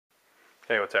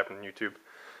Hey, what's happening, YouTube?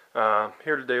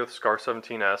 Here today with Scar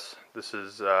 17S. This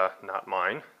is not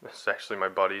mine. This is actually my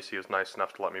buddy's. He was nice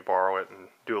enough to let me borrow it and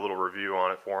do a little review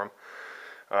on it for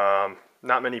him.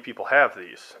 Not many people have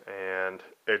these, and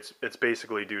it's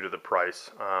basically due to the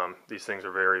price. These things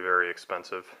are very, very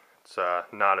expensive. It's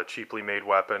not a cheaply made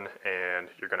weapon, and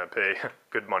you're going to pay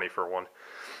good money for one.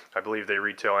 I believe they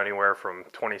retail anywhere from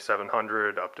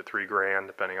 $2,700 up to $3,000,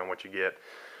 depending on what you get.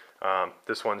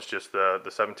 This one's just the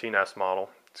 17S model.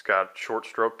 It's got short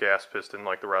stroke gas piston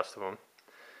like the rest of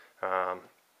them.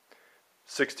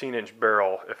 16-inch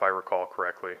barrel, if I recall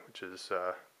correctly, which is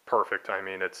perfect. I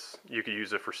mean, you could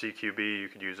use it for CQB, you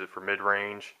could use it for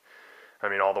mid-range. I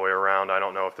mean, all the way around. I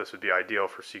don't know if this would be ideal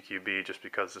for CQB just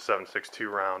because the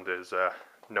 7.62 round is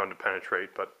known to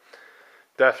penetrate, but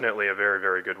definitely a very,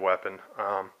 very good weapon.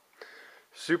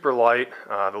 Super light.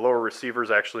 The lower receiver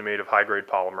is actually made of high-grade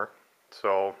polymer,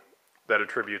 so that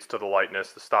attributes to the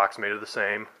lightness. The stock's made of the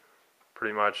same.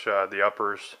 Pretty much the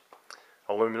upper's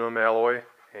aluminum alloy,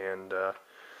 and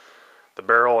the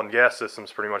barrel and gas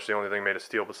system's pretty much the only thing made of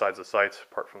steel besides the sights,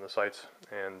 apart from the sights.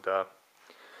 And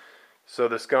so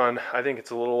this gun, I think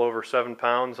it's a little over 7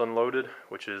 pounds unloaded,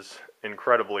 which is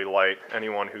incredibly light.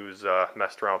 Anyone who's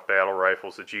messed around with battle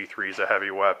rifles, the G3 is a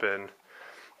heavy weapon.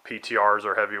 PTRs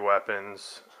are heavy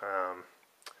weapons.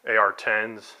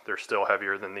 AR-10s, they're still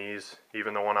heavier than these.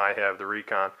 Even the one I have, the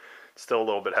Recon, it's still a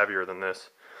little bit heavier than this.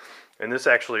 And this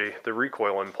actually, the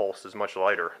recoil impulse is much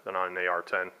lighter than on an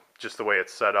AR-10. Just the way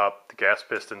it's set up, the gas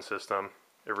piston system,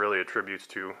 it really attributes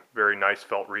to very nice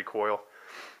felt recoil.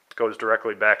 It goes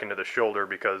directly back into the shoulder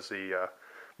because the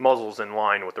muzzle's in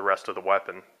line with the rest of the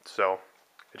weapon. So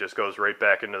it just goes right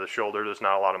back into the shoulder. There's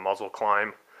not a lot of muzzle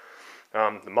climb.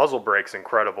 The muzzle brake's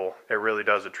incredible. It really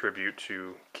does attribute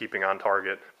to keeping on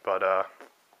target, but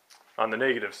on the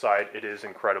negative side, it is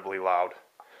incredibly loud.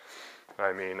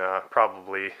 I mean,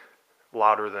 probably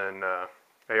louder than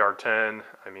AR-10.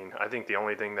 I mean, I think the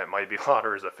only thing that might be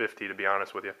louder is a 50, to be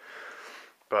honest with you.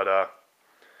 But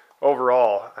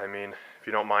overall, I mean, if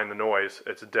you don't mind the noise,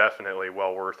 it's definitely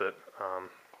well worth it.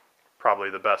 Probably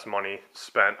the best money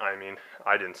spent. I mean,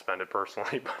 I didn't spend it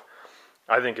personally, but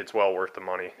I think it's well worth the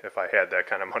money if I had that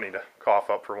kind of money to cough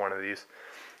up for one of these.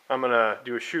 I'm going to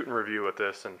do a shooting review with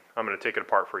this, and I'm going to take it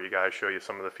apart for you guys, show you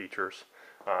some of the features.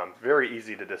 Very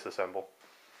easy to disassemble.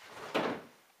 And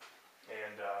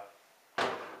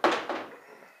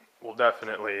we'll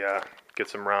definitely get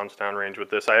some rounds downrange with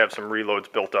this. I have some reloads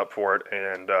built up for it,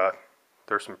 and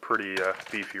there's some pretty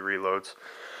beefy reloads.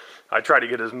 I try to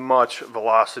get as much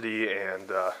velocity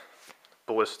and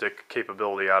ballistic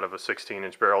capability out of a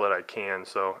 16-inch barrel that I can,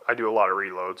 so I do a lot of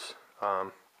reloads.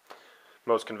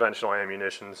 Most conventional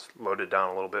ammunition's loaded down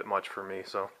a little bit much for me,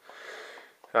 so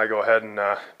I go ahead and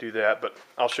do that. But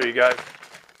I'll show you guys.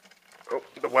 Oh,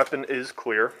 the weapon is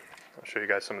clear. I'll show you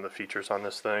guys some of the features on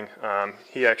this thing.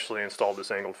 He actually installed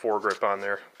this angled foregrip on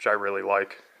there, which I really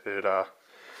like.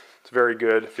 It's very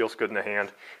good, feels good in the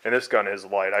hand, and this gun is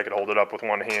light. I could hold it up with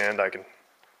one hand. I can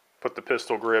put the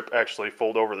pistol grip, actually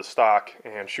fold over the stock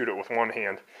and shoot it with one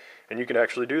hand, and you can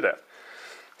actually do that.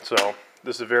 So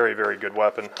this is a very, very good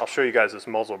weapon. I'll show you guys this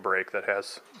muzzle brake that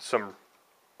has some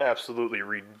absolutely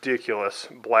ridiculous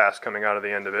blast coming out of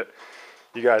the end of it.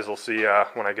 You guys will see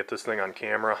when I get this thing on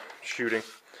camera shooting.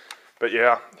 But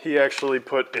yeah, he actually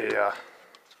put a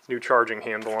new charging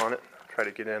handle on it. I'll try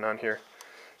to get in on here.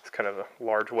 It's kind of a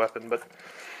large weapon, but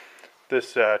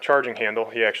this charging handle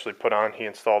he actually put on, he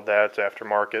installed that, it's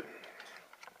aftermarket.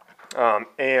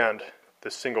 And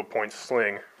this single point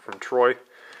sling from Troy.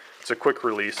 It's a quick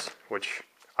release, which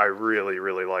I really,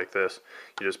 really like this.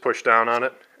 You just push down on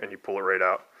it and you pull it right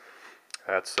out.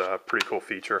 That's a pretty cool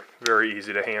feature. Very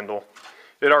easy to handle.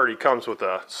 It already comes with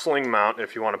a sling mount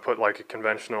if you want to put like a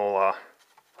conventional,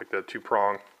 like the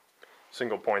 2-prong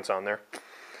single points on there.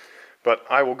 But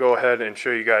I will go ahead and show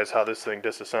you guys how this thing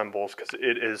disassembles, because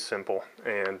it is simple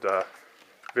and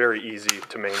very easy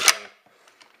to maintain.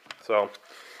 So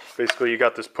basically you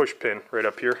got this push pin right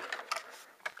up here.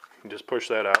 You just push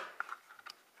that out.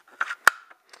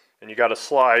 And you got to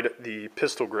slide the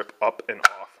pistol grip up and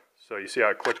off. So you see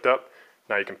how it clicked up?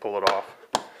 Now you can pull it off.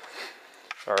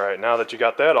 Alright, now that you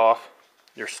got that off,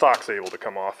 your stock's able to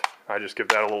come off. I just give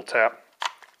that a little tap.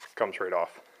 It comes right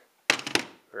off.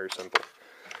 Very simple.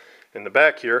 In the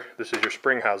back here, this is your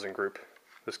spring housing group.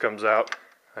 This comes out.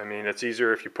 I mean, it's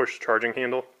easier if you push the charging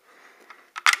handle.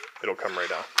 It'll come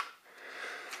right out.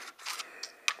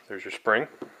 There's your spring.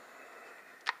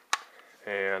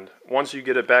 And once you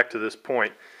get it back to this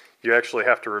point, you actually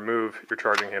have to remove your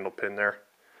charging handle pin there.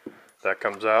 That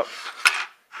comes out.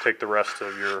 Take the rest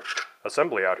of your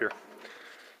assembly out here.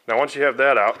 Now once you have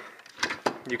that out,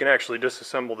 you can actually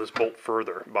disassemble this bolt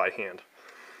further by hand.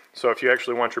 So if you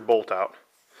actually want your bolt out,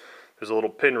 there's a little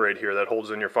pin right here that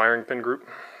holds in your firing pin group.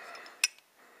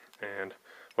 And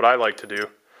what I like to do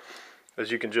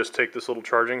is you can just take this little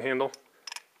charging handle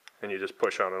and you just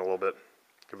push on it a little bit.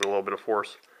 Give it a little bit of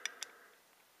force.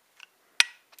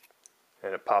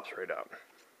 And it pops right out,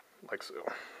 like so.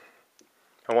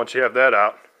 And once you have that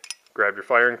out, grab your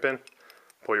firing pin,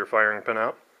 pull your firing pin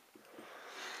out.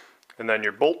 And then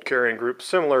your bolt carrying group,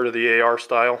 similar to the AR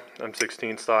style,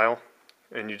 M16 style,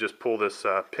 and you just pull this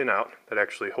pin out that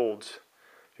actually holds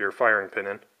your firing pin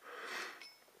in. And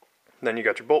then you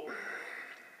got your bolt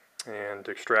and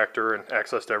extractor and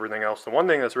access to everything else. The one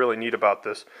thing that's really neat about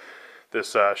this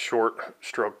short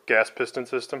stroke gas piston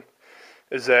system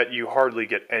is that you hardly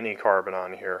get any carbon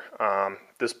on here.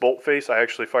 This bolt face, I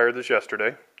actually fired this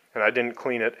yesterday, and I didn't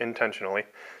clean it intentionally,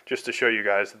 just to show you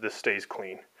guys that this stays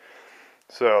clean.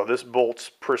 So this bolt's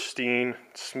pristine,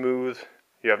 smooth,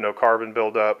 you have no carbon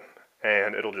buildup,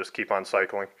 and it'll just keep on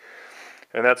cycling.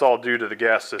 And that's all due to the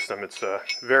gas system. It's a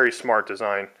very smart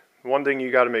design. One thing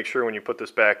you got to make sure when you put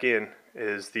this back in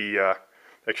is the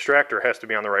extractor has to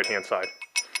be on the right hand side,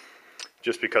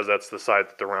 just because that's the side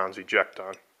that the rounds eject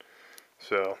on.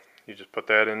 So you just put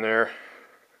that in there.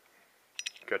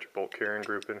 Got your bolt carrying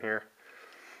group in here.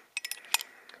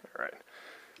 Alright.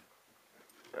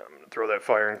 I'm going to throw that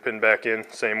firing pin back in,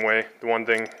 same way. The one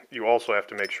thing you also have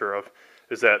to make sure of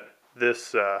is that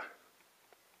this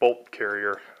bolt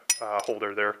carrier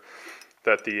holder there,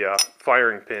 that the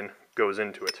firing pin goes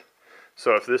into it.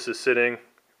 So if this is sitting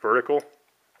vertical,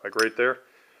 like right there,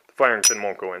 the firing pin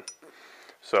won't go in.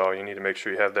 So you need to make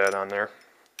sure you have that on there.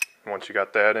 And once you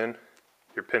got that in,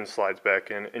 your pin slides back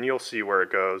in, and you'll see where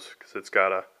it goes because it's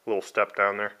got a little step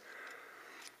down there.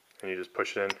 And you just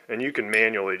push it in, and you can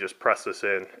manually just press this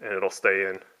in and it'll stay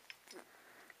in.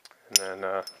 And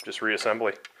then just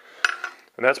reassembly.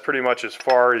 And that's pretty much as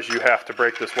far as you have to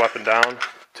break this weapon down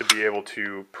to be able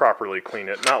to properly clean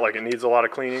it. Not like it needs a lot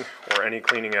of cleaning, or any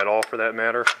cleaning at all for that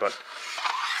matter, but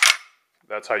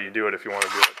that's how you do it if you want to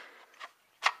do it.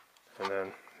 And then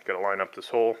you got to line up this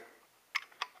hole.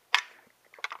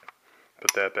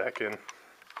 Put that back in.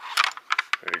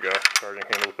 There you go, charging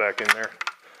handle's back in there.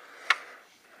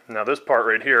 Now this part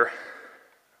right here,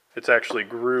 it's actually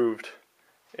grooved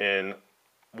in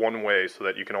one way so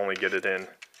that you can only get it in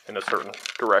a certain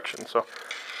direction. So,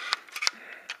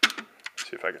 let's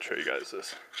see if I can show you guys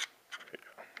this. There you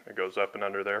go. It goes up and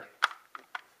under there.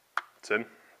 It's in.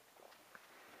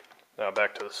 Now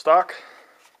back to the stock.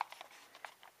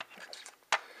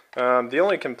 The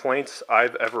only complaints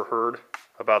I've ever heard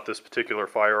about this particular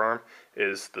firearm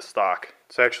is the stock.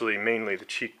 It's actually mainly the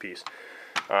cheek piece.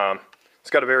 It's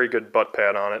got a very good butt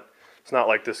pad on it. It's not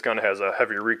like this gun has a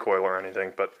heavy recoil or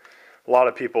anything, but a lot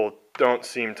of people don't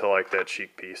seem to like that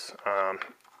cheek piece,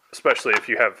 especially if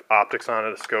you have optics on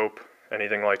it, a scope,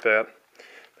 anything like that.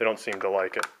 They don't seem to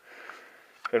like it.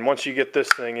 And once you get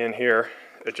this thing in here,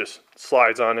 it just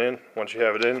slides on in. Once you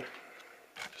have it in,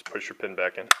 just push your pin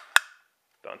back in.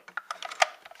 Done.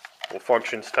 We'll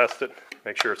functions test it,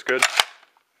 make sure it's good.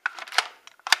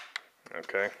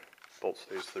 Okay, bolt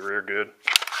stays to the rear good.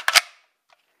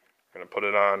 Gonna put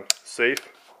it on safe,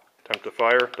 attempt to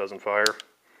fire, doesn't fire,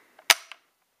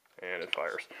 and it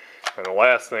fires. And the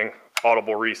last thing,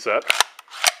 audible reset.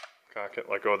 Cock it,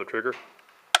 let go of the trigger.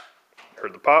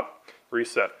 Heard the pop,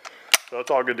 reset. So that's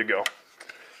all good to go.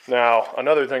 Now,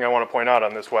 another thing I want to point out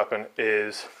on this weapon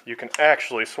is you can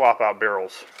actually swap out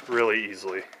barrels really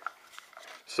easily.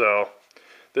 So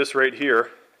this right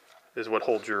here is what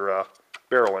holds your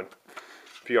barrel in.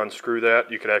 If you unscrew that,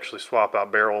 you could actually swap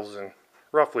out barrels in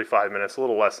roughly 5 minutes, a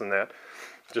little less than that.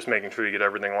 Just making sure you get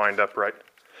everything lined up right.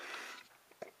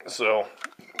 So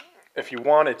if you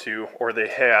wanted to, or they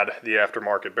had the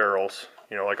aftermarket barrels,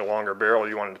 you know, like a longer barrel,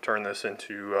 you wanted to turn this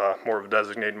into more of a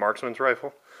designated marksman's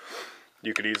rifle,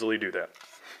 you could easily do that.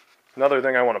 Another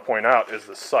thing I want to point out is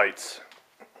the sights.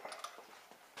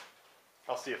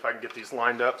 I'll see if I can get these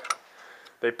lined up.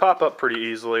 They pop up pretty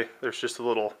easily. There's just a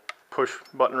little push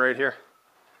button right here.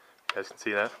 You guys can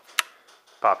see that.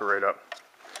 Pop it right up.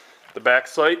 The back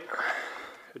sight,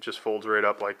 it just folds right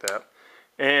up like that.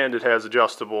 And it has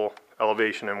adjustable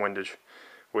elevation and windage,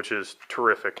 which is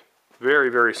terrific. Very,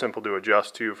 very simple to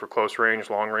adjust to for close range,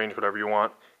 long range, whatever you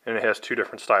want. And it has 2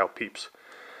 different style peeps.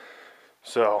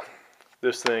 So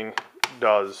this thing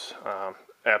does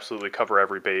absolutely cover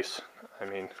every base. I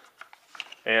mean,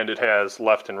 and it has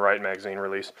left and right magazine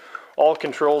release. All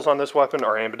controls on this weapon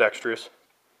are ambidextrous.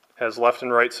 Has left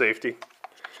and right safety,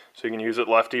 so you can use it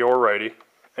lefty or righty.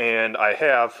 And I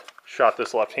have shot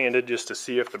this left-handed just to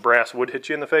see if the brass would hit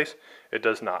you in the face. It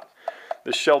does not.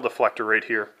 This shell deflector right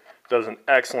here does an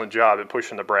excellent job at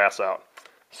pushing the brass out.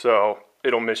 So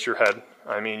it'll miss your head.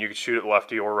 I mean, you can shoot it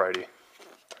lefty or righty.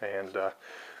 And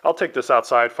I'll take this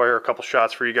outside, fire a couple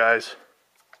shots for you guys,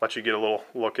 let you get a little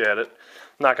look at it.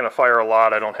 I'm not going to fire a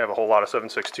lot. I don't have a whole lot of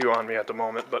 7.62 on me at the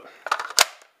moment, but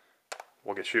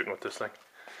we'll get shooting with this thing.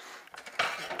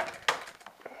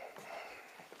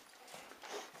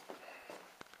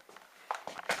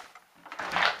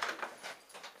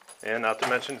 And not to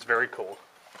mention, it's very cold.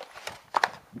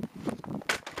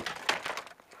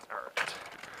 Alright.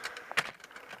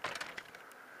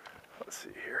 Let's see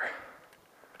here.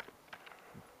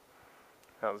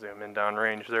 I'll zoom in down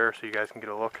range there so you guys can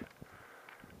get a look.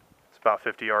 It's about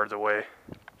 50 yards away.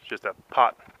 It's just a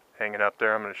pot hanging up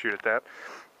there. I'm going to shoot at that.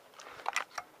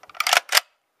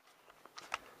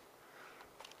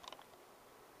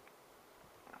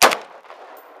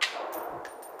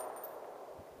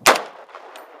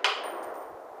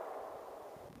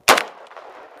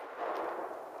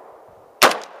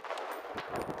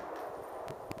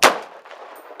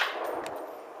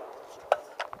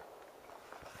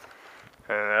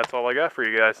 And that's all I got for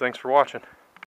you guys. Thanks for watching.